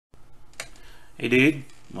Hey dude,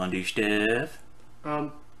 wanna do stuff?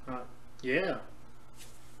 Yeah.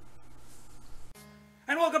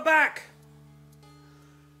 And welcome back!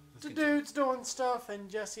 The dude's doing stuff and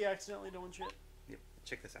Jesse accidentally doing shit. Yep,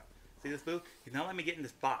 check this out. See this boo? He's not letting me get in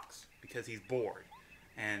this box because he's bored.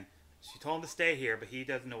 And she told him to stay here, but he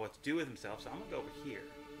doesn't know what to do with himself, so I'm gonna go over here.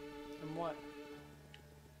 And what?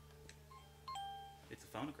 It's a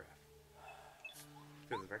phonograph.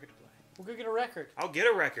 There's a record to play. We'll go get a record. I'll get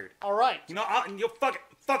a record. Alright. You know,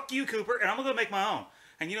 fuck you, Cooper, and I'm gonna make my own.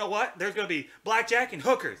 And you know what? There's gonna be blackjack and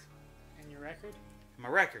hookers. And your record? My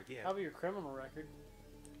record, yeah. Probably your criminal record.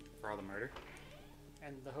 For all the murder.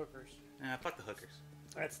 And the hookers. Fuck the hookers.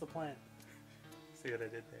 That's the plan. See what I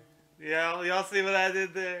did there? Yeah, y'all see what I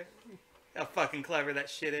did there? How fucking clever that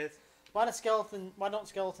shit is. Why don't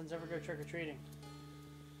skeletons ever go trick-or-treating?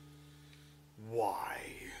 Why?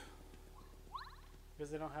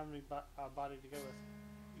 Because they don't have any body to go with.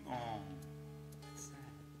 Oh, that's sad.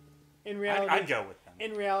 In reality, I'd go with them.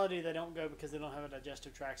 In reality, they don't go because they don't have a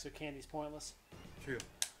digestive tract, so candy's pointless. True.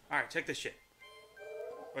 Alright, check this shit.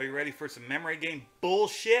 Are you ready for some memory game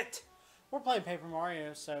bullshit? We're playing Paper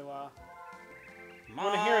Mario, so,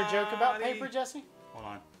 want to hear a joke about paper, Jesse? Hold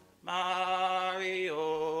on. Mario,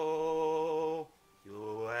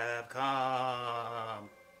 you have come.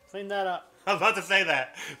 Clean that up. I was about to say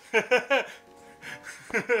that.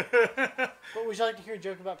 But would you like to hear a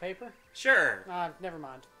joke about paper? Sure. Never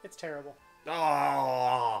mind. It's terrible.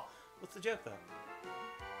 Oh, what's the joke though?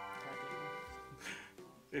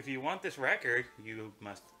 If you want this record, you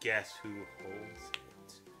must guess who holds it.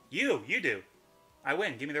 You do. I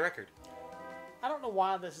win. Give me the record. I don't know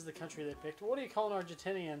why this is the country they picked. What do you call an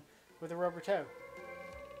Argentinian with a rubber toe?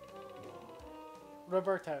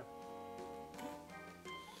 Roberto.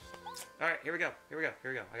 Alright, here we go.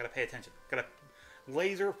 I gotta pay attention. Gotta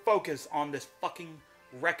laser focus on this fucking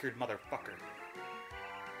record, motherfucker.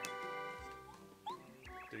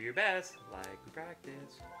 Do your best, like we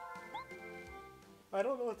practice. I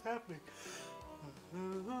don't know what's happening.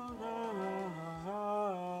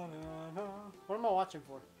 What am I watching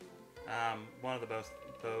for? One of the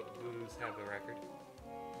boos have the record.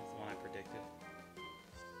 It's the one I predicted.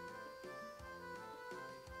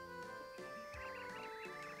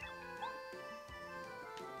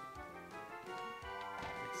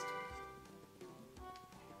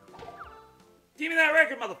 Give me that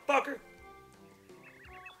record, motherfucker!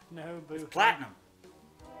 No, boo. It's platinum.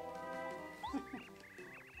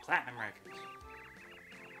 Platinum records.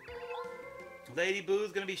 Lady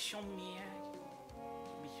Boo's gonna be showing me out.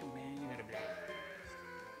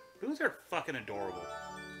 Boos are fucking adorable.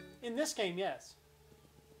 In this game, yes.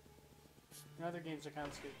 In other games, are kind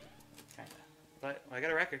of stupid. Kinda. But I got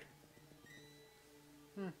a record.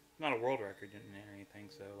 Not a world record or anything,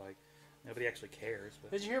 so like nobody actually cares.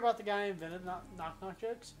 But... Did you hear about the guy who invented knock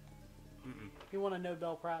jokes? Mm-mm. He won a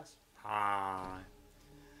Nobel Prize. Hi.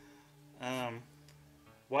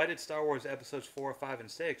 Why did Star Wars episodes 4, 5,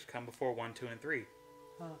 and 6 come before 1, 2, and 3?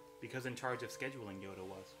 Huh. Because in charge of scheduling Yoda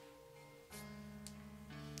was.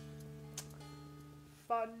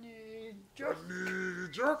 Funny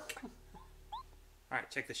jerk.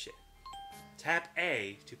 Alright, check this shit. Tap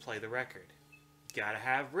A to play the record. Gotta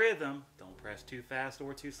have rhythm. Don't press too fast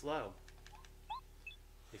or too slow.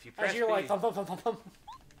 If you press As you're B, like thump thump thump thump thump.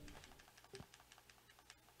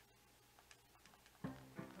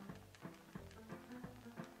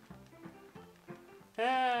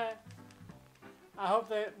 I hope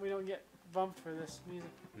that we don't get bumped for this music.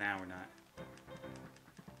 Now we're not.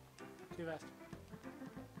 Too fast.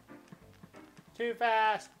 Too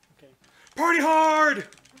fast. Okay. Party hard!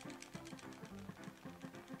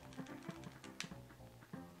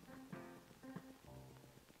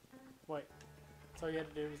 Wait. That's all you had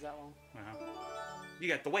to do was that long. You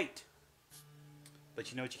got the weight. But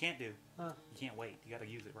you know what you can't do? Huh. You can't wait. You gotta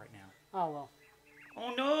use it right now. Oh well.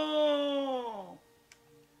 Oh no!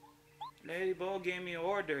 Lady Bull gave me an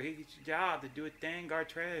order. He gets your job to do a thing, guard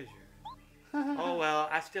treasure. Oh well,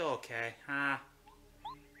 I still okay, huh?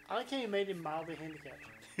 I like how you made him mildly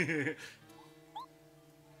handicapped.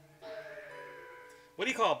 What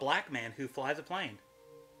do you call a black man who flies a plane?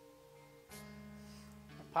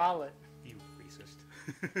 A pilot. You racist.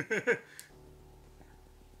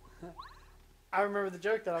 I remember the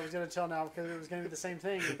joke that I was going to tell now because it was going to be the same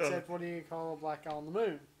thing, except what do you call a black guy on the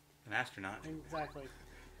moon? An astronaut. Exactly.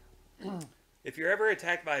 If you're ever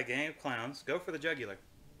attacked by a gang of clowns, go for the jugular.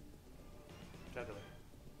 Jugular.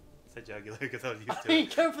 I said jugular because I was used to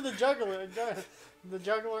it. Go for the jugular. The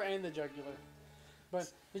jugular and the jugular.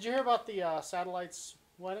 But did you hear about the satellite's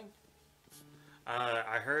wedding?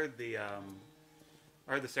 I heard the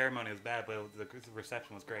ceremony was bad, but the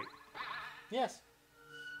reception was great. Yes.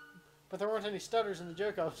 But there weren't any stutters in the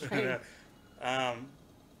joke I was reading.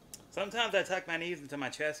 Sometimes I tuck my knees into my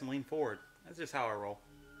chest and lean forward. That's just how I roll.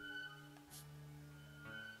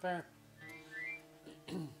 Fair.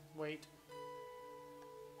 Wait.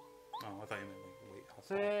 Oh, I thought you meant like, wait. I'll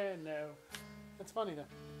stop. No. That's funny though.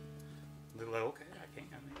 Little, okay, I can't.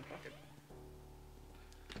 I mean, fuck it.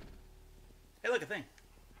 Hey, look, a thing.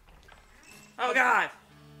 Oh, God!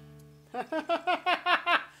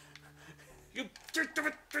 You,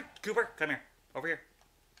 Cooper, come here. Over here.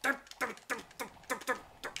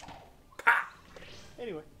 Pa!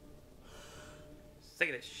 Anyway. Sick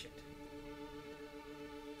of this shit.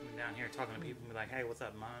 Coming down here talking to people and be like, hey, what's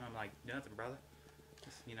up, man? I'm like, nothing, brother.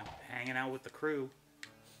 Just, you know, hanging out with the crew.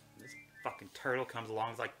 This fucking turtle comes along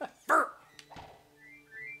and is like, fur!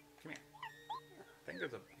 Come here. I think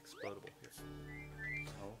there's an explodable here.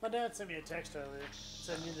 Oh. My dad sent me a text earlier.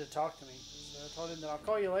 Said he needed to talk to me. So I told him that I'll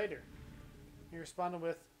call you later. He responded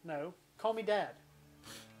with, no, call me Dad.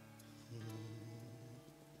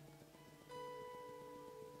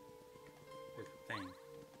 Here's the thing.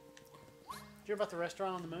 Did you hear about the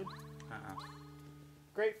restaurant on the moon? Uh-uh.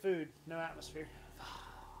 Great food, no atmosphere.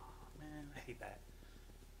 Man, I hate that.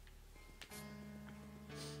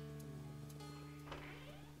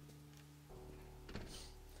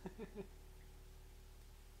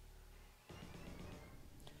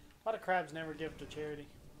 A lot of crabs never give to charity.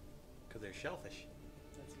 Because they're shellfish.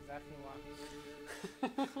 That's exactly why.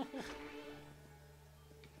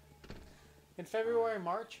 In February,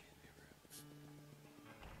 March?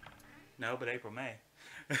 No, but April, May.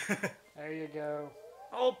 There you go.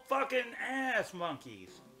 Oh, fucking ass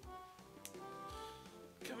monkeys.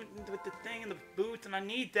 Coming with the thing and the boots, and I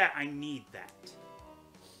need that. I need that.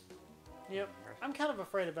 Yep. I'm kind of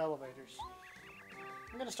afraid of elevators.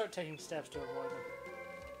 I'm going to start taking steps to avoid them.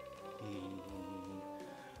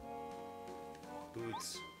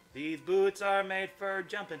 Boots. These boots are made for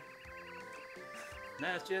jumping.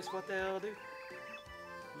 That's just what they'll do.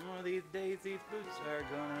 One of these days, these boots are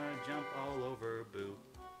gonna jump all over Boo.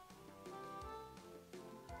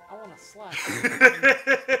 I want to slap.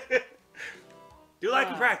 Do like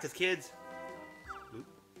and practice, kids. Bloop,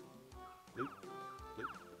 bloop,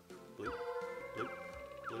 bloop, bloop, bloop,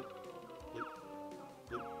 bloop, bloop,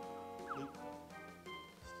 bloop, bloop.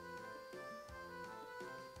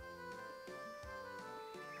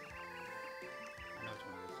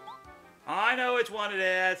 I know which one it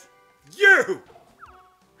is. You!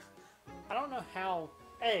 I don't know how,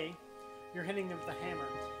 A, you're hitting them with a hammer,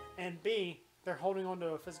 and B, they're holding onto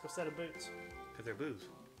a physical set of boots. Because they're boos.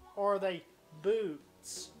 Or are they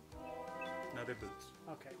boots? No, they're boots.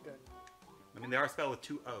 Okay, good. I mean, they are spelled with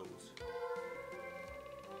 2 O's.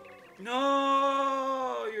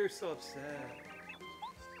 No! You're so upset.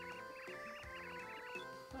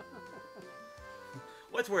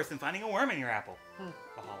 What's worse than finding a worm in your apple?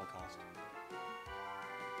 The Holocaust.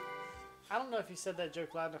 I don't know if you said that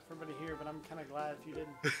joke loud enough for everybody to hear, but I'm kind of glad if you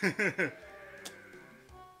didn't.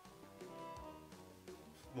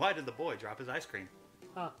 Why did the boy drop his ice cream?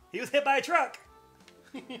 Huh. He was hit by a truck!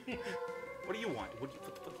 What do you want? What the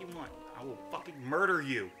fuck do you want? I will fucking murder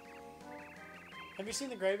you. Have you seen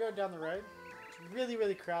the graveyard down the road? It's really,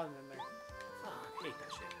 really crowded in there. Fuck, I hate that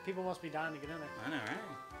shit. People must be dying to get in there. I know, right?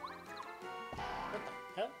 What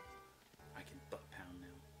the hell? I can butt pound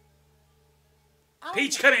now. I don't-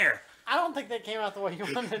 Peach, come here! I don't think that came out the way you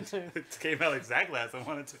wanted to. It came out exactly as I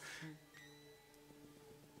wanted to.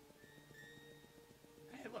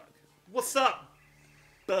 Hey, look. What's up,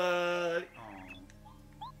 bud?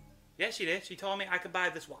 Oh. Yeah, she did. She told me I could buy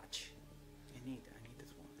this watch. I need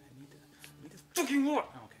this one. I need this fucking watch.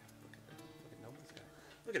 Oh, okay. Look at this guy.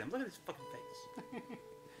 Look at him. Look at his fucking face.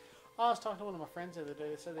 I was talking to one of my friends the other day.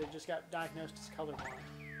 They said they just got diagnosed as colorblind.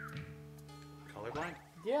 Colorblind?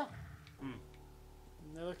 Yeah. Hmm.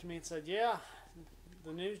 And they looked at me and said, yeah,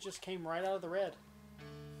 the news just came right out of the red.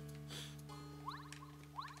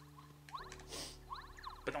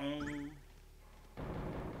 But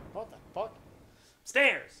What the fuck?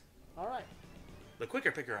 stairs. All right. The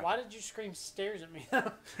quicker picker upper. Why did you scream stairs at me?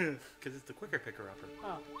 Because it's the quicker picker upper.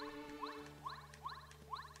 Oh.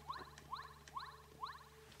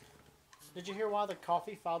 Did you hear why the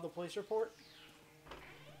coffee filed the police report?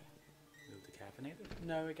 It was decaffeinated?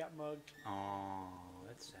 No, it got mugged. Oh,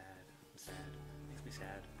 that's sad. Sad. Makes me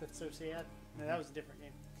sad. That's so sad. No, that was a different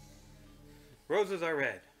game. Roses are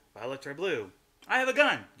red. Violets are blue. I have a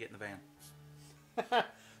gun. Get in the van.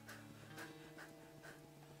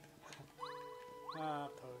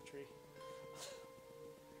 Poetry.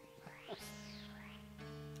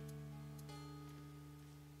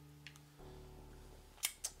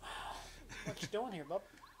 What you doing here, bub?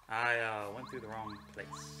 I went through the wrong place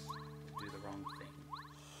to do the wrong thing.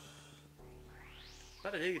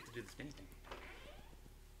 But I did get to do the spinny thing.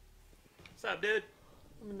 What's up, dude?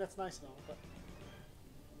 I mean, that's nice and all, but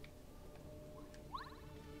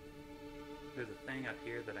There's a thing up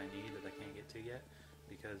here that I need that I can't get to yet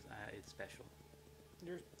because it's special.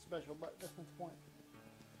 you're special, but that's not the point.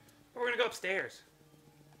 But we're gonna go upstairs.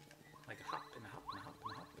 Like a hop and a hop and a hop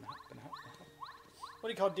and a hop and a hop and a hop and a hop. What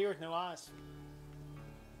do you call deer with no eyes?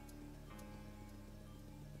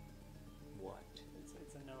 What?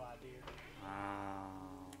 It's a no idea.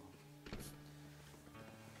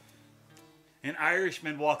 An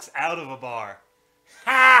Irishman walks out of a bar.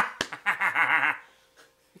 Ha!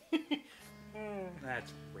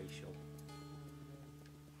 That's racial.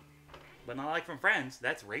 But not like from Friends.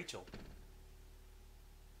 That's Rachel.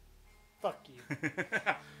 Fuck you.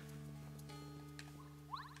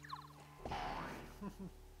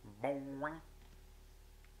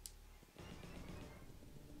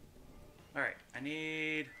 Alright, I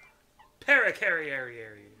need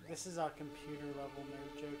Paracarrier. This is our computer level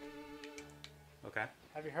nerd joke. Okay.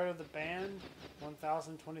 Have you heard of the band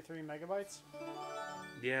 1023 Megabytes?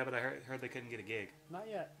 Yeah, but I heard they couldn't get a gig. Not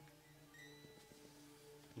yet.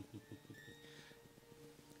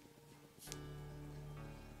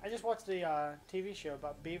 I just watched a TV show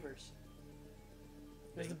about beavers.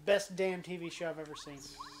 It was the best damn TV show I've ever seen.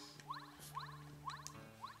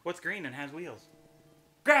 What's green and has wheels?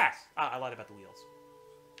 Grass! Ah, I lied about the wheels.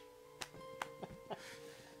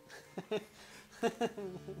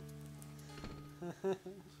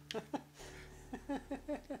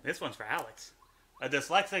 This one's for Alex. A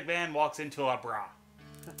dyslexic man walks into a bra.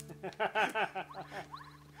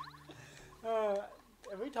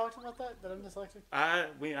 Have we talked about that? That I'm dyslexic? I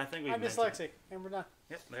think we've I'm mentioned it. dyslexic, and we're done.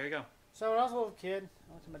 Yep, there you go. So when I was a little kid,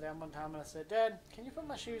 I went to my dad one time and I said, "Dad, can you put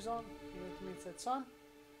my shoes on?" He looked at me and said, "Son,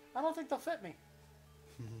 I don't think they'll fit me."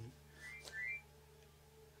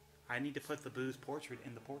 I need to put the Boo's portrait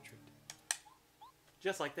in the portrait.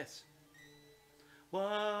 Just like this.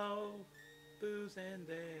 Whoa, Boo's in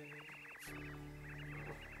there.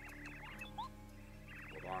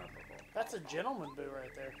 That's a gentleman boo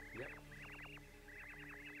right there. Yep.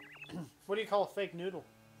 What do you call a fake noodle?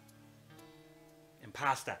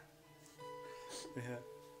 Impasta.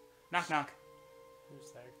 Knock knock.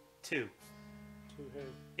 Who's there? Two. To who?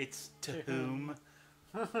 It's to To whom?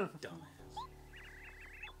 Dumbass.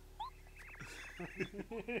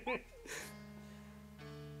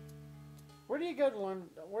 Where do you go to learn?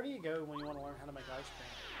 Where do you go when you want to learn how to make ice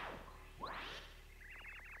cream?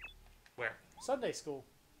 Where? Sunday school.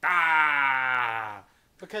 Ah!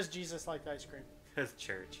 Because Jesus liked ice cream. Because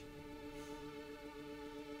church.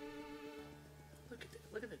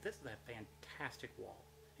 Look at it. This is a fantastic wall.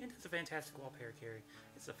 It is a fantastic wall, Paracarry.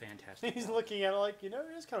 It's a fantastic He's wall. looking at it like, it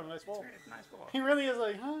is kind of a nice wall. It's a nice wall. He really is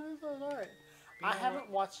like, huh, this is alright. You I know haven't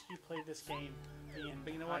what? watched you play this game the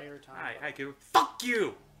But you know what? entire time. Alright, Haiku. Fuck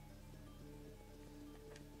you!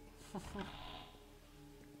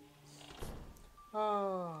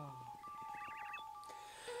 Oh.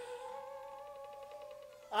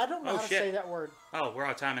 I don't know Oh, how to shit. say that word. Oh, we're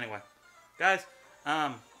out of time anyway. Guys,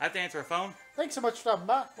 I have to answer a phone. Thanks so much for stopping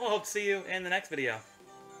by. We'll hope to see you in the next video.